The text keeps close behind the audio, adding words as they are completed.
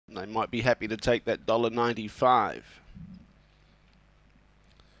They might be happy to take that $1.95.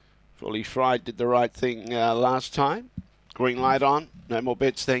 Fully Fried did the right thing last time. Green light on. No more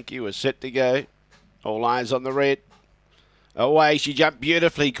bets, thank you. We're set to go. All eyes on the red. Away, she jumped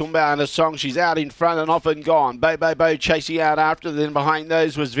beautifully. Kumba and a song. She's out in front and off and gone. Bo chasing out after. Then behind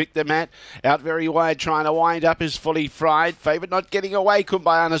those was Victor Matt. Out very wide, trying to wind up is Fully Fried. Favourite not getting away.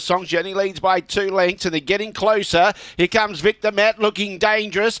 Kumba and a song. She only leads by 2 lengths and they're getting closer. Here comes Victor Matt looking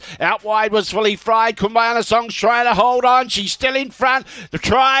dangerous. Out wide was Fully Fried. Kumba and a song trying to hold on. She's still in front. They're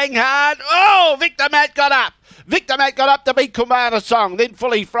trying hard. Oh, Victor Matt got up. Victor Matt got up to beat Kumana Song. Then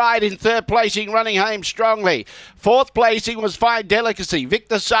Fully Fried in 3rd placing, running home strongly. 4th placing was Fine Delicacy.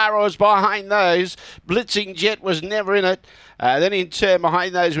 Victor Sarah was behind those. Blitzing Jet was never in it. Then in turn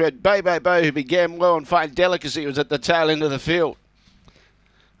behind those we had Bo, who began well, and Fine Delicacy was at the tail end of the field.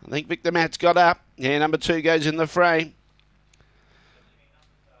 I think Victor Matt's got up. Yeah, number 2 goes in the frame.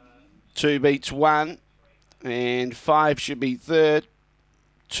 2 beats 1. And 5 should be 3rd.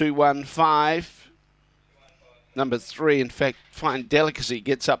 2-1-5. Number 3, in fact, Fine Delicacy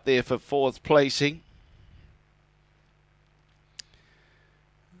gets up there for 4th placing.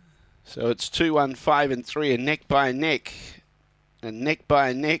 So it's 2, 1, 5 and 3, and neck by neck. And neck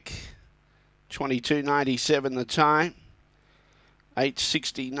by neck, 22.97 the time.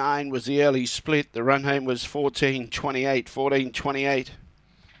 8.69 was the early split. The run home was 14.28, 14.28.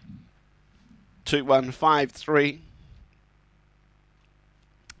 2, 1, 5, 3.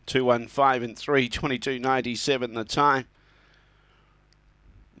 2, 1, 5 and 3, 22.97 the time.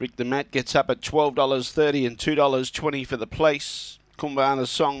 Rick the Matt gets up at $12.30 and $2.20 for the place. Kumbana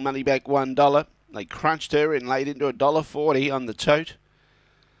Song money back $1. They crunched her and laid into $1.40 on the tote.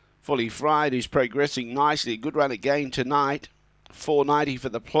 Fully Fried is progressing nicely. Good run again tonight. $4.90 for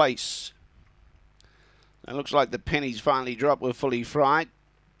the place. It looks like the pennies finally dropped with Fully Fried.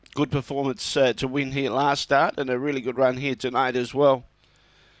 Good performance to win here last start, and a really good run here tonight as well.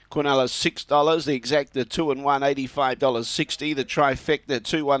 Quinella $6, the exacta 2 and 1, $85.60. The trifecta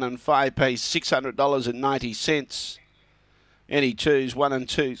 2, 1 and 5 pays $600.90. Any 2s 1 and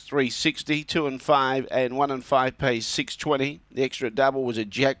 2, $3.60. 2 and 5 and 1 and 5 pays $6.20. The extra double was a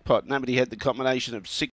jackpot. Nobody had the combination of 6.